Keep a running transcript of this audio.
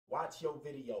watch your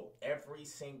video every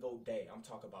single day, I'm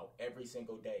talking about every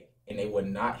single day, and they would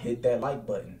not hit that like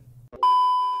button.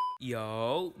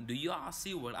 Yo, do y'all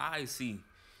see what I see?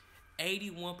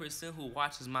 81% who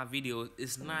watches my videos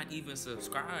is not even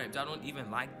subscribed. Y'all don't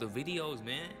even like the videos,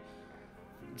 man.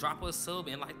 Drop a sub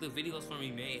and like the videos for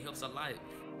me, man. It helps a lot.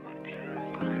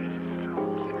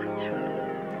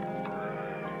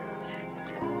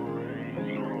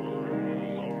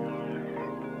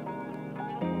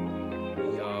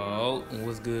 Yo,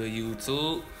 what's good,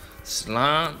 YouTube?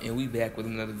 Slime, and we back with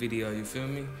another video, you feel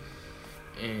me?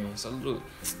 And so look,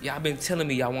 y'all been telling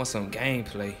me y'all want some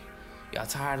gameplay. Y'all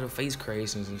tired of face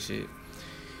creations and shit.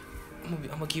 I'm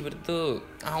gonna keep it a thug.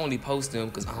 I only post them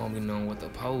because I don't be knowing what to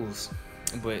post.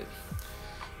 But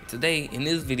today, in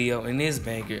this video, in this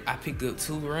banger, I picked up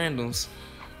 2 randoms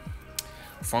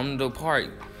from the park.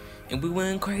 And we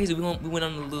went crazy. We went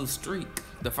on a little streak.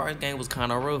 The first game was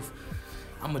kind of rough.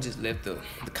 I'm gonna just let the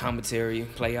commentary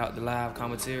play out, the live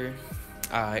commentary.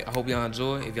 Alright, I hope y'all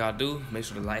enjoy. If y'all do, make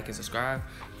sure to like and subscribe.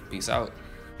 Peace out.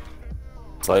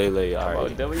 Slightly,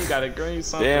 alright. Double, you got a green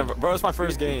something. Damn, bro, it's my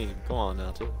first game. Come on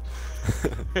now, too.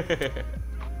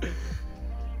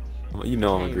 You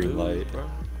know I'm a green light. Bro.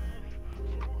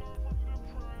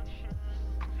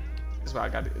 That's why I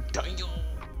got it. Damn.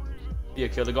 Yeah,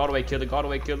 killer. Go all the way, killer. Go all the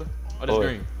way, killer. Oh, that's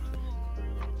green.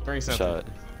 Green something. Shot.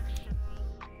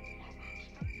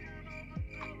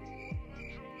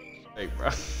 Hey, bro.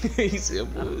 He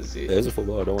said bullshit. There's a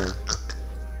football, don't worry.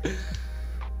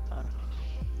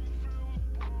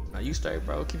 Nah, you straight,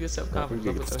 bro. Keep yourself confident.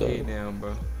 Don't put your head down,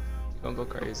 bro. You gonna go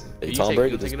crazy. Hey, Tom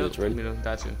Brady, this bitch, ready?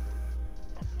 Got you.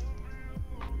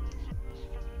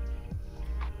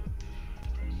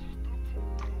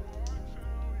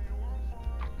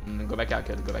 Go back out,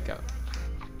 killer. Go back out.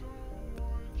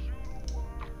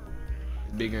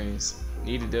 Big greens.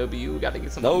 Need a W. We gotta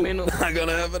get some momentum. Not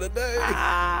gonna have it today.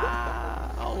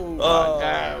 Oh my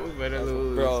God, we better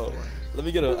lose. Bro, let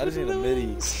me get a. I just need a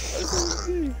midi.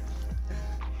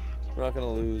 We're not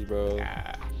gonna lose, bro.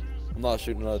 I'm not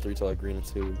shooting another 3 till I green a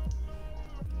 2.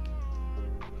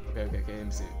 Okay. Let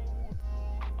me see.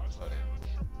 Slow down.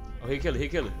 Oh, he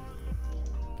killer.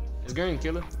 It's green,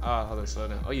 killer. Ah, hold on, slow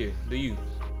down. Oh yeah, do you?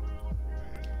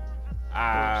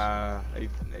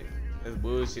 That's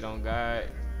bullshit on God.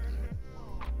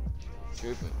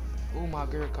 Tripping. Oh, my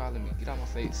girl calling me. Get out my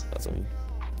face. That's on me.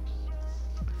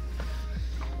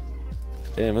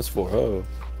 Damn, it's 4-0.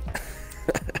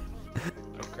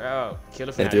 No crowd.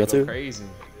 Killer finna go crazy.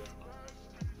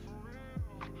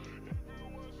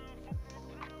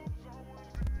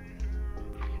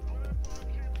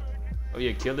 Oh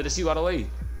yeah, killer. That's you all the way.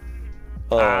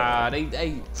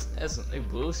 They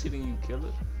bullshitting you,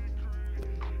 killer.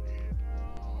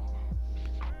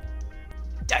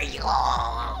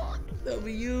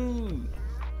 W.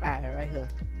 Right here.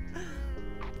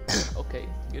 Okay,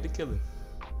 get the killer.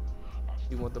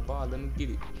 You want the ball? Let me get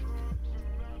it.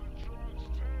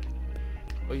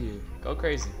 Oh yeah, go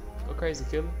crazy,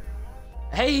 killer.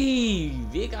 Hey,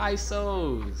 big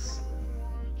ISOs.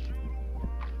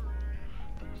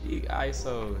 Big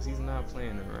ISOs. He's not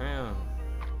playing around.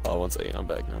 Oh, 1 second, I'm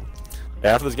back now. Hey,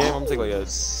 after this game, I'm gonna take like a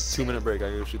 2-minute break. I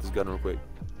gotta go shoot this gun real quick.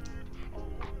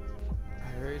 I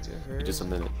heard you. Just a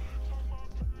minute.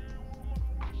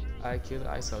 Alright, killer,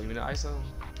 ISO. You mean the ISO?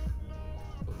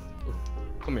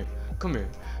 Come here.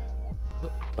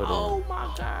 Oh my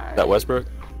God. That Westbrook?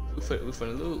 We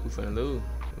finna lose.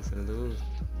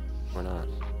 Or not?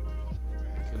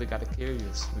 Killer gotta carry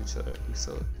us. We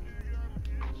suck.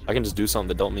 I can just do something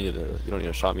that don't need you don't need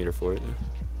a shot meter for it.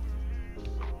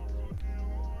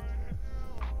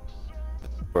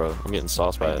 Bro, I'm getting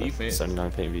sauced by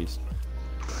 79 paint Vs.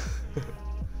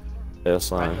 Yeah,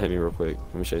 Slime, hit me real quick.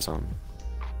 Let me show you something.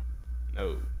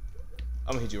 No.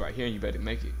 I'm gonna hit you right here and you better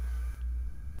make it.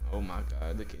 Oh my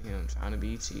God, look at him trying to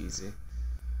be cheesy.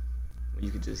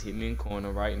 You could just hit me in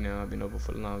corner right now. I've been open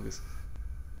for the longest.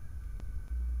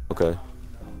 Okay.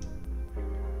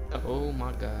 Oh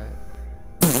my God.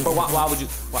 But why would you?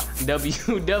 Why? W.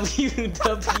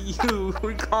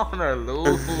 We're gonna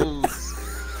lose.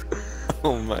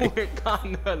 Oh my. We're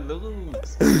gonna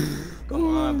lose. Come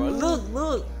on, bro.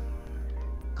 Look.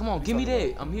 Come on, give me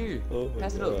that. I'm here. Oh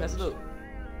pass it up.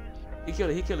 He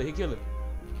killed it.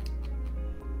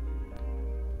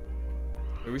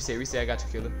 Reset. I got you,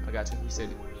 killer. I got you. Reset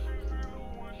it.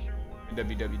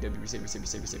 W.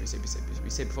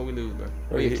 Reset before we lose, bro.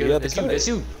 Oh yeah, killer. That's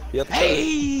you.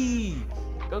 Hey!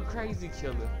 Go crazy,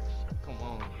 killer. Come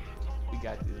on. We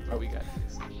got this, bro.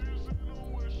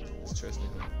 Just trust me,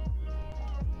 bro.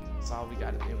 That's all we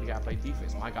got to do. We got to play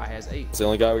defense. My guy has 8. It's the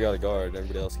only guy we got to guard.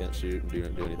 Everybody else can't shoot and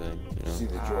do anything. You know? See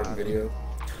the Jordan video?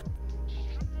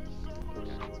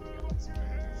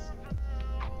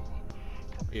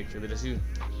 Yeah, Killer, that's you.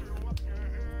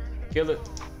 Killer.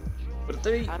 For the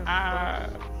 3. Ah,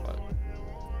 fuck.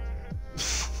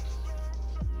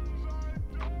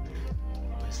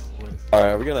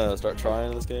 Alright, are we gonna start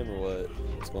trying this game or what?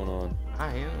 What's going on?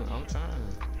 I'm trying.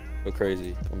 Go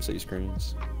crazy. I'm gonna set you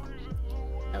screens.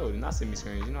 No, do not send me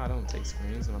screens. You know I don't take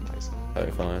screens when I'm like something.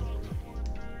 Alright, fine.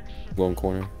 Go in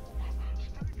corner.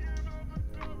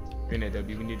 You're in that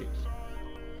W, we need it.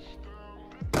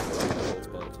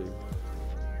 Spot too.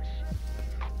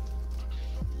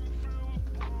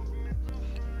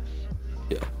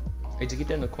 Yeah. Hey, just get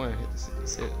that in the corner. Hit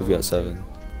it. We've got 7.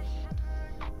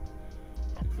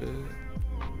 Good.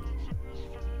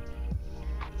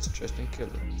 Stretch and Killer.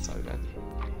 That's all we got to do.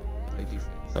 Play defense.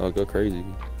 Oh, go crazy.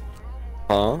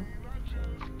 Huh?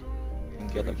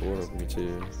 And Got that board over me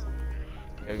too.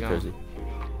 There we go. Crazy.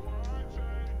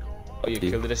 Oh yeah,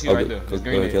 Killer, that's you right there. That's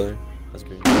green. Killer. That's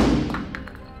green.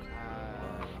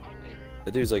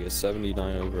 That dude's like a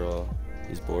 79 overall.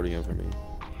 He's boarding over me.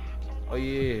 Oh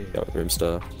yeah. Got rim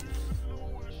stuff.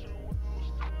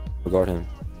 Guard him.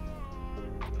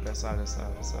 That's off.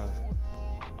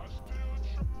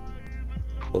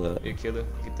 Pull that. Yeah, Killer.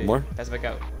 Get that. More? Pass back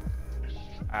out.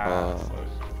 Fuck.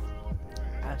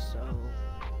 That's so.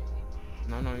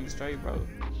 No, you straight, bro.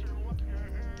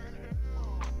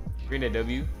 Green that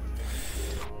W.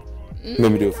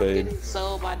 Let me do a fade.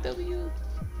 So by W.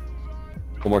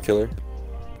 One more Killer.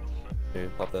 Here,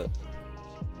 pop that.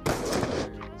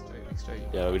 Straight.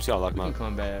 Yeah, we just gotta lock We him can up.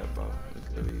 come back, bro.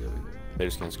 We good. They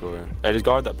just can't score. Hey, just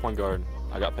guard that point guard.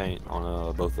 I got paint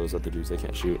on both those other dudes. They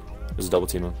can't shoot. There's a double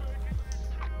team him.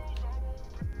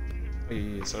 Oh,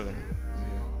 yeah, so then.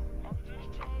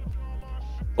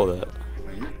 Pull that.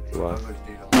 Wow.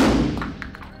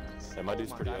 Yeah, my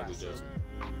dude's pretty ugly, Jason.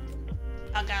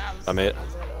 I made it.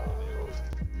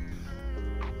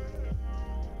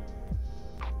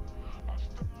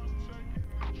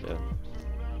 Yeah.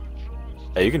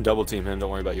 Hey, you can double team him. Don't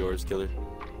worry about yours, Killer.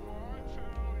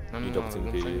 No, You double team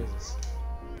don't PG. play this.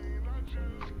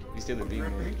 You still the B,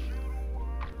 man.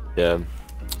 Yeah.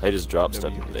 They just drop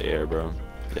stuff into the air, bro.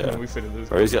 Yeah. We finna lose.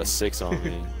 Bro, he's got 6 on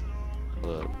me.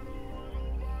 Look.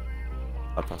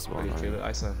 I passed the ball. Oh, yeah, Right. Killer,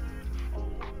 I saw.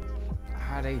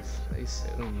 How they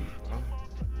sit on me, bro.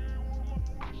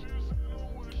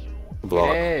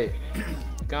 Block. Hey,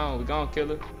 we gone,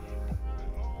 Killer.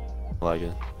 I like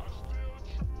it.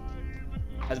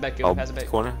 Pass it back, Killer. Oh, Pass it back.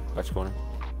 corner. Back to corner.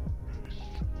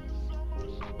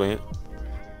 Swing it.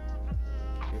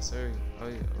 Yes, sir. Oh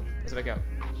yeah. Pass it back out.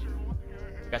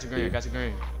 Got your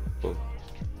green. Cool.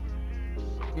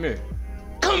 Come here.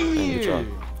 Come Hey, good here. job.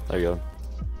 There you go.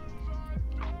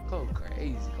 Go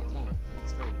crazy. Come on.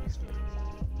 Straight.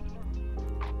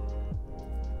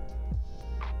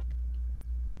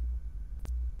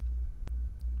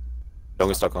 Don't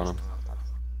get stuck on him.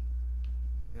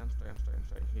 Yeah, I'm straight.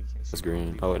 He can't shoot. It's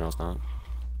green. Oh, wait, no, it's not.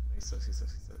 He sucks.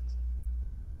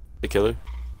 The Killer.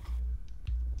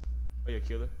 Oh yeah,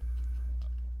 Killer.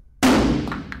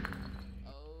 Oh.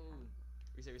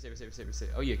 Reset.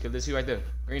 Oh yeah, Killer. That's you right there.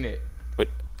 Green it. Wait.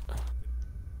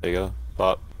 There you go.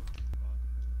 Pop.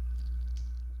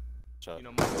 Shot. You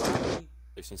know my body.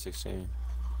 16-16.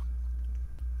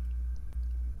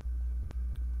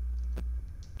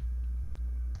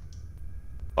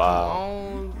 Wow.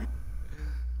 Oh.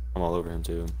 I'm all over him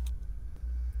too.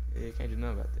 Yeah, you can't do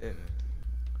nothing about that, man.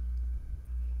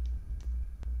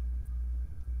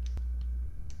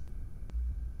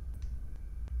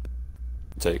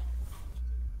 Take.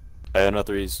 Hey, no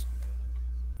threes.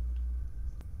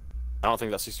 I don't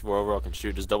think that 64 overall can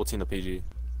shoot. Just double team the PG.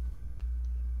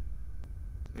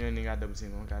 You ain't even got double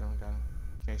team. Got him.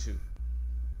 Can't shoot.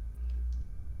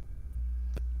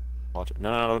 Watch it.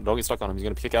 No, don't get stuck on him. He's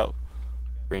gonna kick out.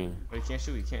 Green. Oh, he can't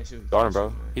shoot. Guard him,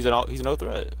 bro. He's a no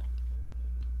threat.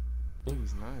 No,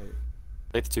 he's not.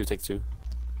 Take the two. That's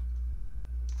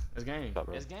game. Stop,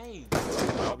 bro. That's game.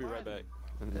 I'll be right back.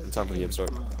 It's time for the game to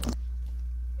start.